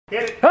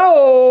Hit it.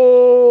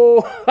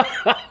 Oh!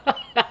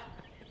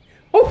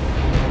 Oh!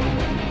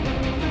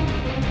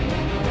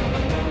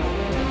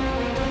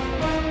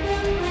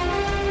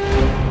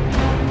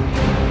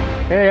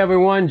 Hey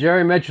everyone,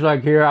 Jerry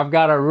Miculek here. I've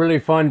got a really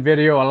fun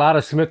video, a lot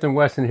of Smith &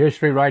 Wesson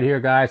history right here,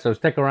 guys, so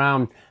stick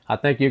around. I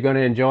think you're going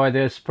to enjoy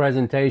this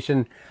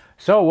presentation.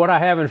 So what I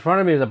have in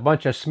front of me is a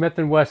bunch of Smith &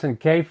 Wesson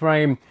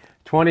K-frame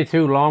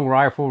 22 long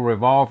rifle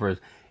revolvers.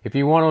 If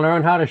you want to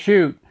learn how to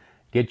shoot,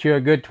 get you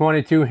a good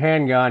 22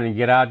 handgun and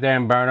get out there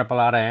and burn up a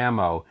lot of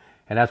ammo.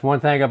 And that's one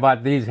thing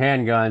about these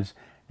handguns,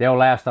 they'll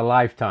last a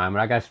lifetime.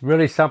 And I got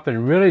really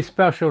something really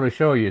special to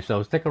show you,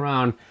 so stick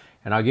around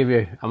and I'll give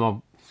you,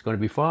 it's going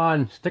to be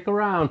fun. Stick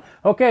around.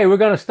 Okay, we're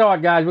going to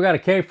start, guys. We got a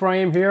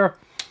K-frame here.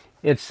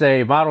 It's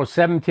a model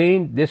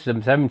 17. This is a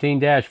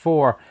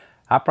 17-4.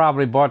 I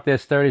probably bought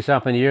this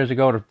 30-something years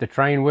ago to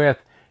train with.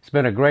 It's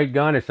been a great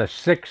gun. It's a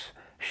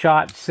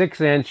 6-shot,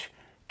 6-inch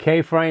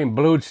K-frame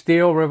blued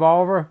steel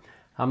revolver.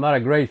 I'm not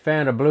a great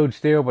fan of blued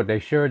steel, but they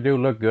sure do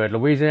look good.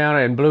 Louisiana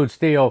and blued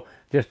steel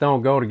just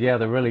don't go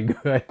together really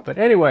good. But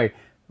anyway,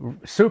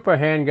 super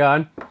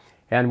handgun.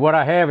 And what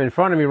I have in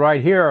front of me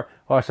right here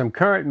are some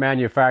current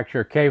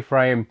manufacturer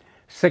K-frame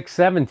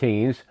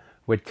 617s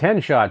with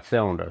 10-shot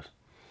cylinders.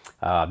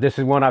 This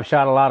is one I've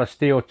shot a lot of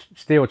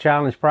steel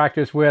challenge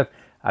practice with.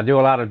 I do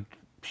a lot of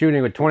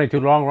shooting with 22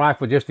 long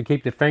rifle just to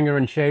keep the finger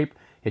in shape.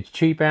 It's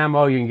cheap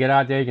ammo. You can get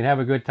out there, you can have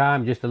a good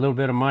time, just a little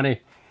bit of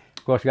money.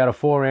 Of course, got a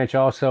 4-inch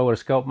also with a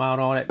scope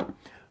mount on it.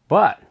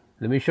 But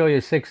let me show you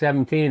a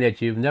 617 that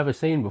you've never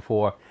seen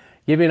before.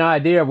 Give you an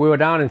idea, we were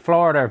down in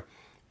Florida.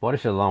 Boy,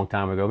 this is a long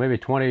time ago, maybe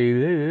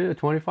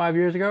 25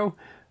 years ago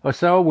or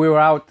so. We were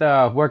out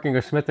working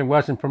a Smith &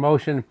 Wesson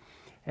promotion,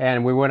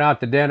 and we went out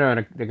to dinner,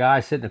 and the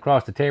guy sitting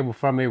across the table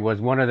from me was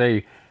one of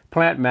the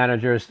plant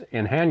managers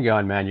in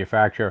handgun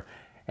manufacturer.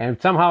 And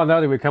somehow or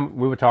another, we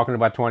were talking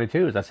about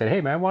 22s. I said,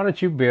 hey man, why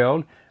don't you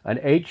build an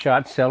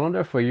 8-shot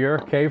cylinder for your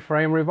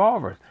K-frame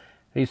revolvers?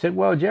 And he said,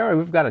 well, Jerry,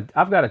 I've got a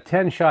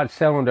 10-shot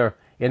cylinder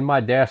in my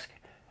desk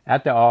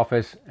at the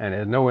office, and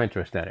there's no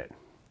interest in it.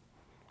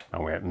 I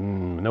went,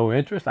 no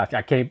interest? I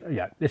can't,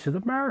 yeah, this is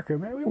America,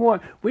 man.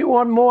 We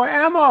want more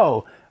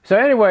ammo. So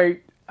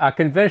anyway, I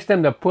convinced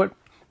him to put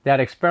that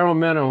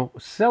experimental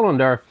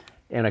cylinder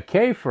in a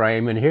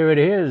K-frame, and here it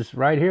is,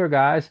 right here,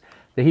 guys.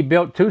 He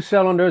built 2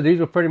 cylinders.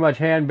 These were pretty much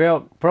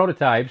hand-built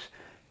prototypes.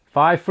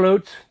 5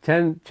 flutes,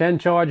 10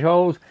 charge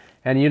holes,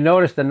 and you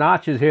notice the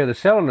notches here, the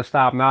cylinder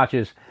stop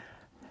notches,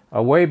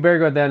 are way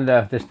bigger than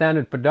the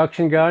standard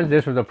production guns.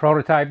 This was a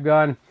prototype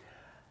gun.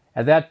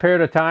 At that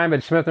period of time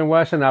at Smith &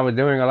 Wesson, I was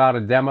doing a lot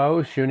of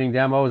demos, shooting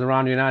demos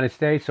around the United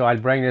States, so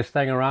I'd bring this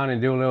thing around and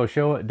do a little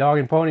show, dog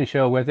and pony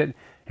show with it,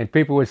 and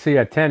people would see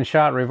a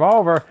 10-shot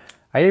revolver.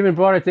 I even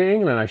brought it to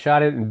England. I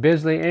shot it in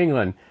Bisley,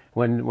 England,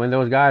 when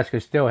those guys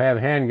could still have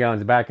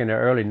handguns back in the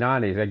early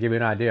 90s. That give you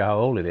an idea how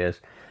old it is.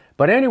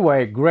 But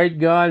anyway, great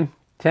gun,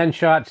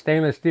 10-shot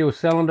stainless steel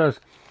cylinders.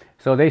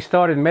 So they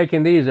started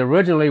making these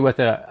originally with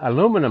an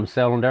aluminum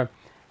cylinder,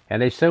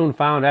 and they soon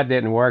found that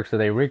didn't work, so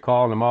they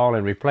recalled them all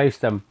and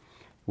replaced them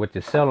with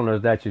the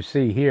cylinders that you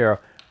see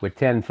here with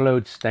 10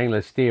 flutes,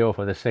 stainless steel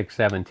for the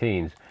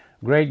 617s.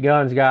 Great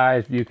guns,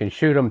 guys. You can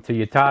shoot them till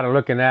you're tired of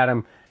looking at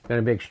them. It's going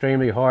to be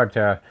extremely hard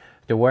to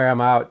wear them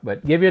out.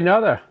 But give you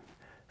another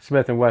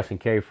Smith & Wesson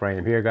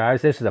K-frame here,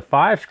 guys. This is a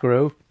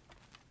 5-screw.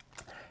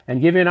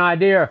 And give you an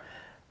idea,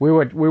 we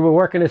were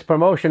working this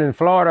promotion in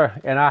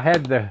Florida, and I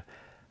had the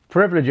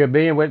privilege of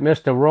being with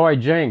Mr. Roy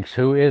Jenks,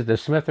 who is the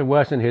Smith &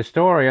 Wesson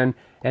historian,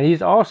 and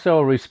he's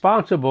also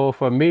responsible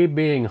for me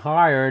being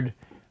hired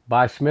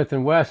by Smith &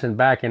 Wesson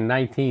back in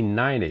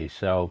 1990.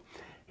 So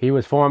he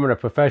was forming a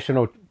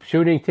professional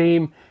shooting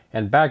team,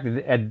 and back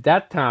at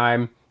that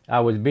time I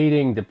was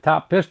beating the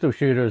top pistol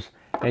shooters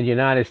in the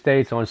United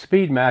States on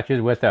speed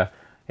matches with a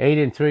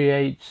 8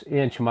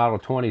 3/8-inch model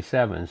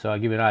 27. So I'll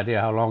give you an idea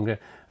how long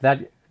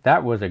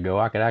that was ago.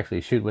 I could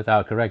actually shoot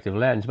without corrective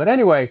lens. But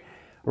anyway,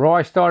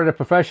 Roy started a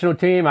professional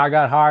team. I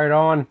got hired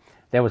on.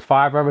 There was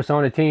 5 of us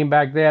on the team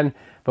back then.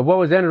 But what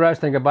was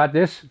interesting about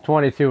this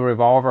 22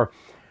 revolver,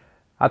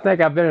 I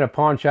think I've been in a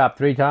pawn shop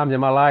 3 times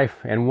in my life,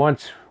 and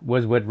once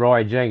was with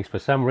Roy Jenks. For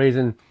some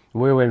reason,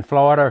 we were in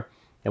Florida,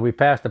 and we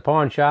passed the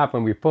pawn shop,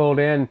 and we pulled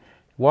in,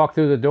 walked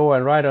through the door,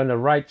 and right on the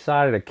right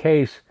side of the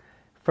case,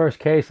 first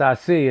case I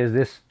see is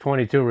this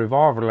 22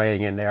 revolver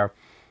laying in there.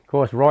 Of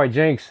course, Roy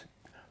Jenks,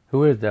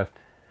 who is the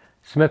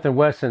Smith &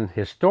 Wesson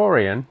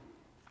historian,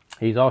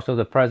 he's also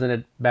the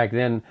president back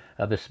then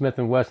of the Smith &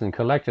 Wesson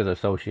Collectors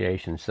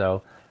Association.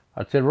 So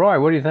I said, Roy,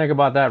 what do you think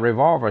about that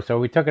revolver? So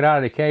we took it out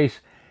of the case,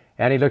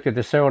 and he looked at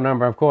the serial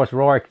number. Of course,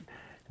 Roy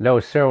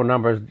knows serial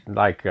numbers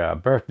like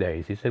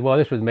birthdays. He said, well,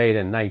 this was made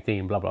in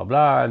 19 blah, blah,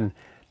 blah. And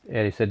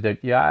he said that,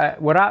 yeah,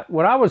 what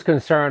I was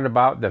concerned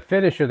about, the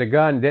finish of the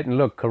gun didn't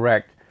look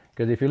correct.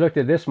 Because if you looked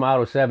at this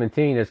model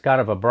 17, it's kind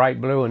of a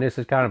bright blue, and this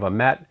is kind of a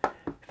matte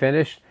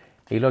finish.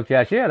 He looked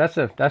at, yeah,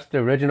 that's the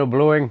original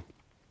bluing.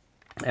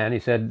 And he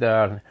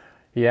said,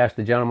 he asked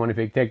the gentleman if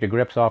he could take the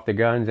grips off the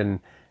gun,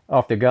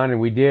 and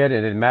we did,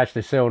 and it matched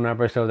the serial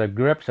number. So the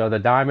grips, or the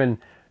diamond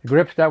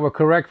grips that were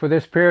correct for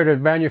this period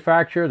of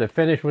manufacture. The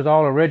finish was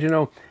all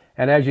original,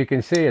 and as you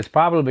can see, it's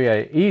probably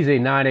an easy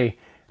 91%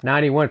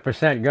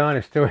 gun.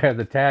 It still has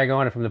the tag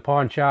on it from the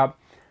pawn shop.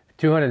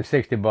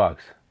 260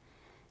 bucks.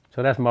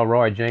 So that's my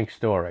Roy Jenks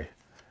story.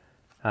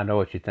 I know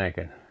what you're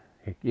thinking.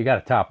 You got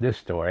to top this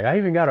story. I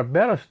even got a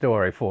better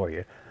story for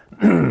you.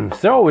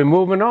 So we're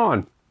moving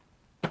on.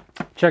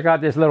 Check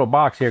out this little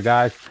box here,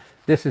 guys.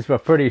 This is a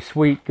pretty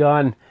sweet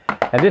gun,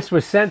 and this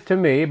was sent to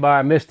me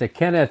by Mr.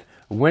 Kenneth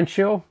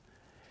Winchell.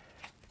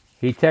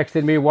 He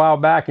texted me a while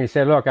back and he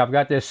said, look, I've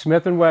got this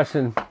Smith &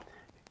 Wesson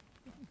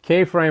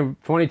K-frame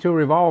 22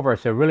 revolver.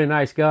 It's a really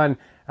nice gun.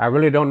 I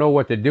really don't know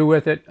what to do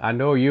with it. I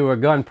know you're a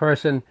gun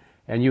person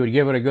and you would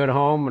give it a good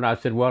home. And I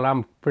said, well,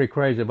 I'm pretty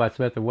crazy about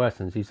Smith &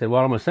 Wessons. He said,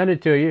 well, I'm going to send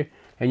it to you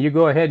and you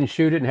go ahead and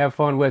shoot it and have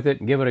fun with it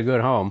and give it a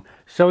good home.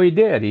 So he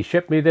did. He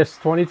shipped me this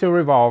 22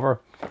 revolver.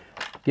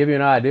 Give you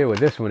an idea what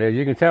this one is.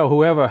 You can tell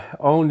whoever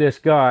owned this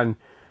gun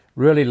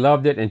really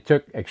loved it and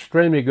took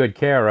extremely good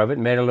care of it,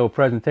 made a little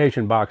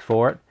presentation box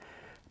for it.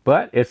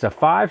 But it's a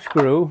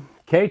 5-screw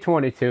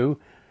K22.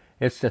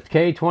 It's the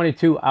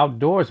K22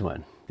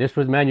 Outdoorsman. This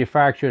was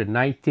manufactured in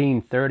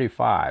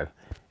 1935.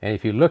 And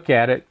if you look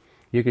at it,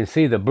 you can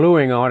see the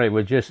bluing on it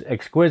was just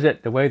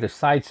exquisite. The way the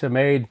sights are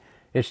made,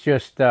 it's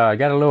just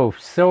got a little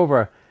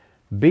silver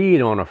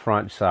bead on the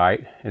front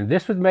sight. And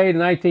this was made in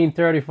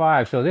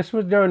 1935. So this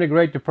was during the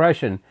Great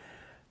Depression.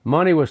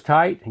 Money was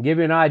tight. And give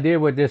you an idea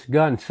what this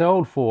gun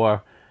sold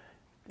for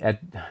at,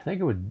 I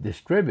think it was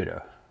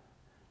distributor.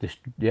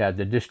 Yeah,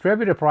 the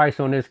distributor price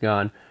on this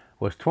gun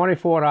was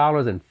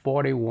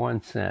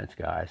 $24.41,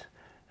 guys.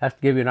 That's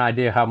to give you an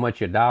idea how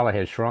much your dollar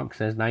has shrunk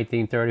since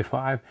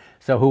 1935.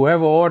 So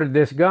whoever ordered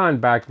this gun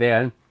back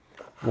then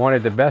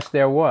wanted the best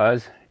there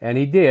was, and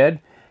he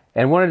did.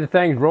 And one of the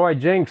things Roy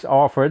Jenks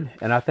offered,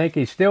 and I think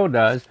he still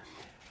does,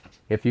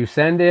 if you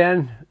send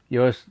in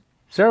your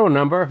serial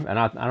number, and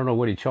I don't know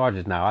what he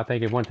charges now. I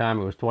think at one time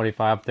it was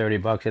 25, 30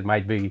 bucks. It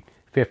might be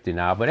 50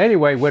 now. But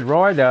anyway, what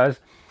Roy does,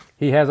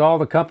 he has all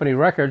the company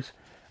records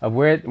of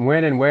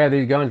when and where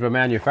these guns were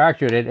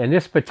manufactured. And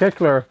this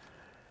particular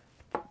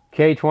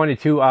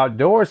K22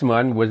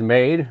 Outdoorsman was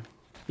made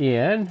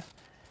in,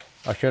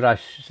 or should I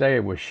say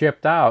it was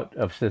shipped out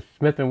of the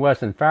Smith &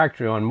 Wesson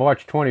factory on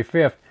March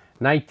 25th,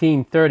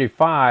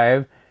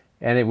 1935,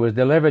 and it was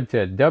delivered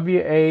to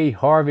W.A.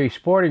 Harvey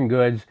Sporting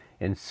Goods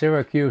in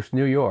Syracuse,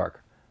 New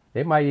York.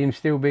 They might even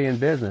still be in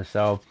business.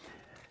 So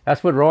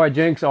that's what Roy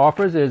Jenks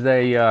offers, is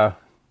a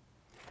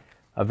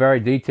very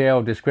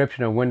detailed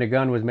description of when the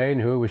gun was made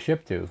and who it was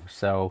shipped to.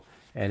 So,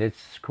 and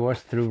it's of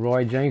course through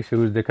Roy Jenks,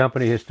 who's the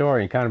company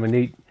historian. Kind of a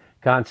neat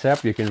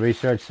concept. You can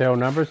research serial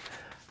numbers.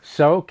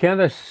 So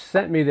Kenneth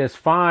sent me this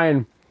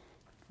fine,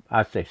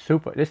 I'd say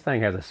super, this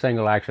thing has a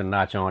single action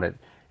notch on it.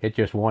 It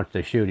just wants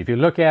to shoot. If you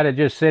look at it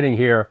just sitting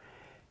here,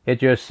 it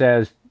just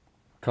says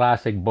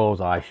classic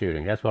bullseye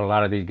shooting. That's what a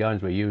lot of these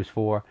guns were used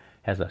for.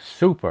 Has a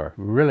super,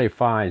 really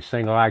fine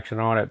single action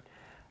on it.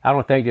 I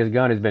don't think this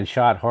gun has been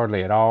shot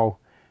hardly at all.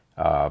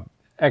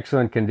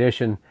 Excellent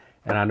condition,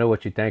 and I know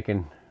what you're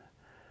thinking.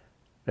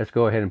 Let's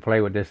go ahead and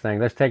play with this thing.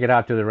 Let's take it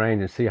out to the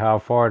range and see how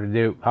far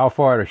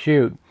to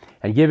shoot,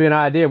 and give you an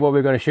idea of what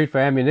we're going to shoot for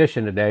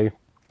ammunition today.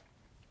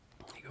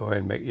 Go ahead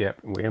and make, yep,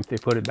 we empty,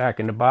 put it back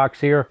in the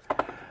box here.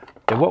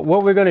 And what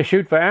we're going to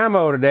shoot for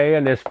ammo today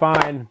in this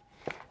fine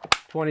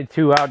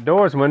 22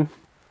 Outdoorsman,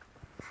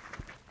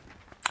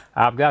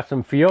 I've got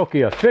some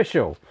Fiocchi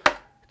official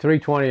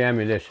 320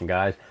 ammunition,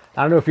 guys.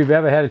 I don't know if you've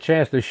ever had a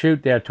chance to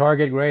shoot their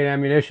target grade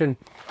ammunition.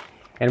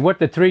 And what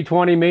the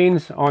 320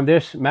 means on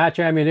this match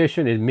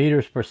ammunition is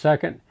meters per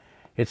second.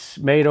 It's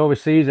made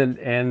overseas,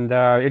 and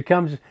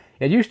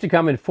it used to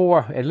come in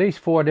at least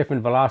four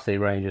different velocity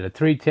ranges: a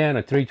 310,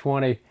 a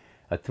 320,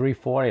 a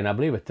 340, and I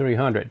believe a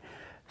 300.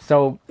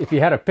 So if you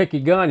had a picky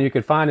gun, you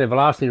could find a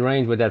velocity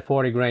range with that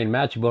 40 grain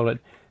match bullet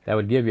that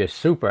would give you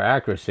super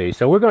accuracy.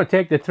 So we're going to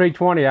take the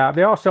 320 out.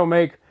 They also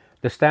make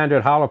the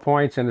standard hollow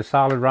points and the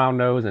solid round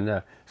nose and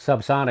the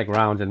subsonic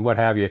rounds and what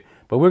have you.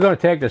 But we're going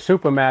to take the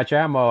super match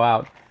ammo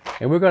out,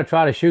 and we're going to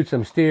try to shoot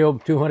some steel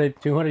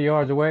 200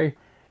 yards away.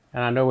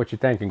 And I know what you're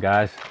thinking,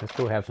 guys. Let's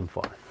go have some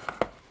fun.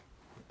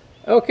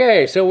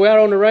 Okay, so we're out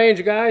on the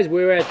range, guys.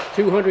 We're at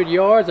 200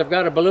 yards. I've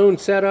got a balloon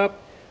set up.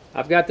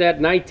 I've got that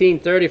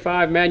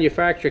 1935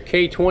 manufacturer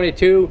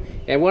K22.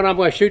 And what I'm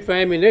going to shoot for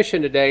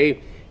ammunition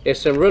today is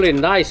some really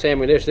nice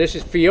ammunition. This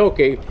is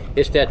Fiocchi.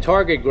 It's their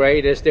target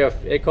grade. It's their,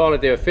 they call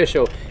it the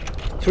official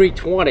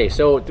 320.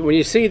 So when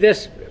you see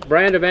this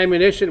brand of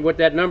ammunition, what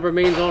that number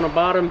means on the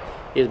bottom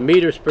is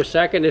meters per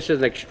second. This is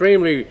an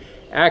extremely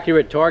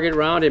accurate target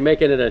round. They're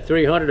making it a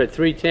 300, a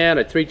 310,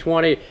 a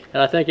 320,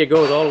 and I think it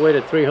goes all the way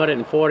to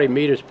 340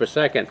 meters per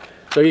second.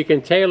 So you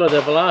can tailor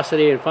the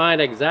velocity and find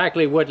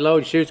exactly what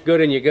load shoots good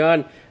in your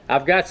gun.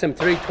 I've got some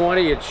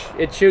 320.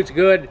 It shoots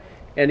good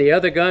in the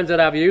other guns that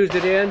I've used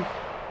it in.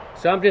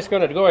 So I'm just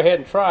going to go ahead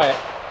and try it.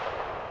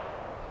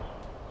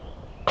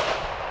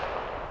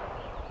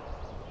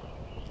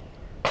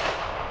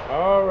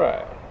 All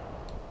right.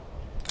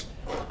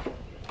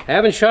 I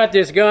haven't shot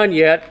this gun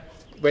yet,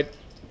 but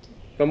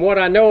from what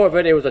I know of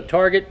it, it was a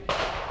target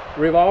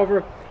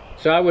revolver.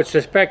 So I would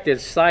suspect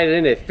it's sighted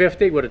in at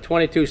 50 with a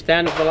 22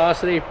 standard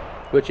velocity,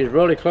 which is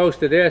really close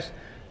to this.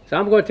 So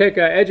I'm going to take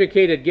an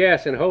educated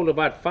guess and hold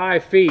about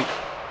 5 feet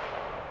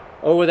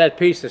over that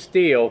piece of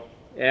steel,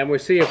 and we'll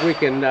see if we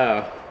can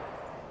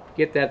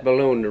get that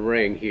balloon to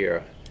ring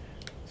here.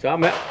 So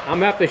I'm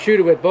gonna have to shoot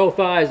it with both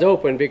eyes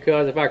open,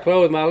 because if I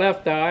close my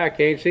left eye, I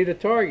can't see the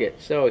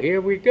target. So here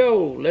we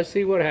go. Let's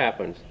see what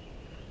happens.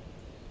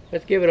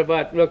 Let's give it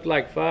about, look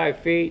like 5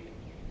 feet.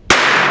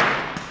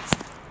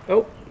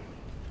 Oh,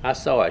 I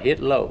saw it hit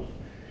low.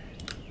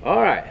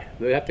 All right,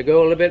 we have to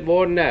go a little bit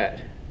more than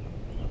that.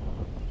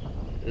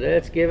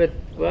 Let's give it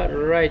about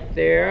right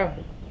there.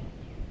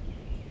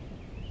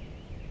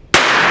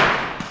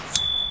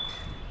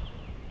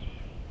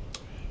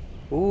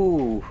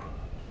 Ooh,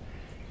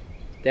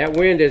 that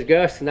wind is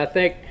gusting. I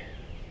think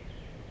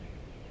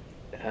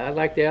I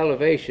like the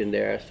elevation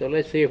there. So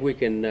let's see if we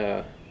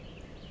can,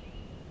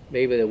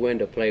 maybe the wind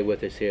will play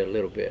with us here a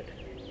little bit.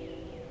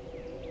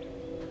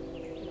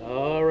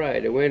 All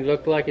right, the wind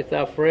looks like it's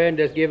our friend.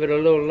 Let's give it a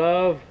little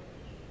love.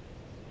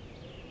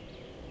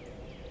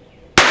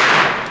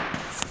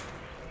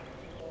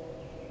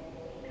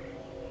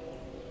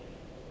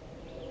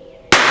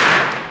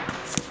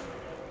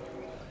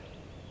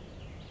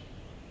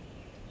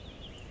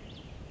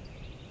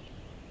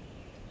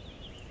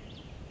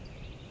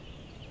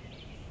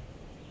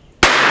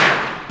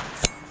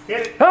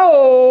 Hit it.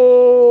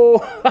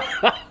 Oh!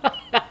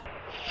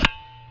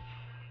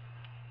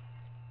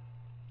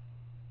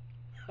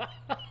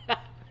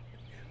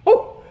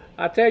 Oh!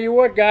 I tell you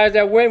what, guys,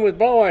 that wind was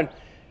blowing.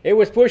 It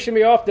was pushing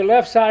me off the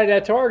left side of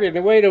that target.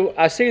 The way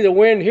I see the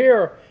wind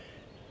here,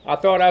 I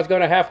thought I was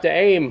going to have to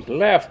aim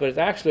left, but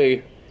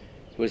it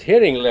was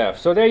hitting left.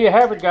 So there you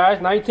have it,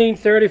 guys.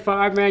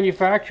 1935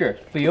 manufacture,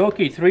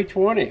 Miculek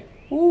 320.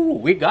 Ooh,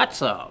 we got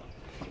some.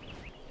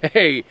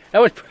 Hey, that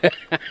was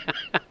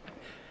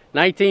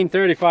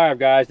 1935,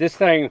 guys. This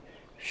thing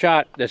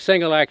shot, the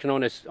single action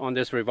on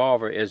this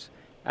revolver is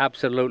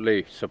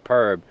absolutely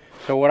superb.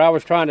 So what I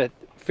was trying to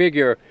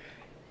figure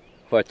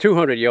for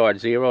 200 yard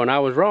zero, and I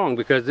was wrong,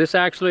 because this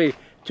actually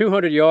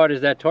 200 yard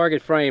is that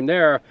target frame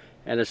there,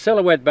 and the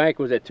silhouette bank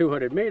was at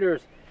 200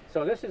 meters.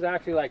 So this is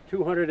actually like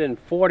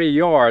 240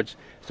 yards.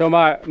 So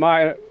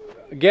my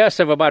guess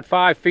of about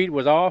 5 feet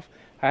was off.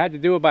 I had to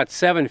do about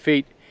 7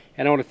 feet,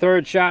 and on the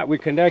third shot we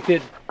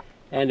connected,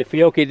 and the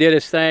Miculek did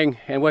his thing,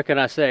 and what can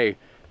I say?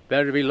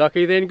 Better to be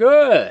lucky than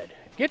good.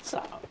 Get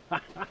some.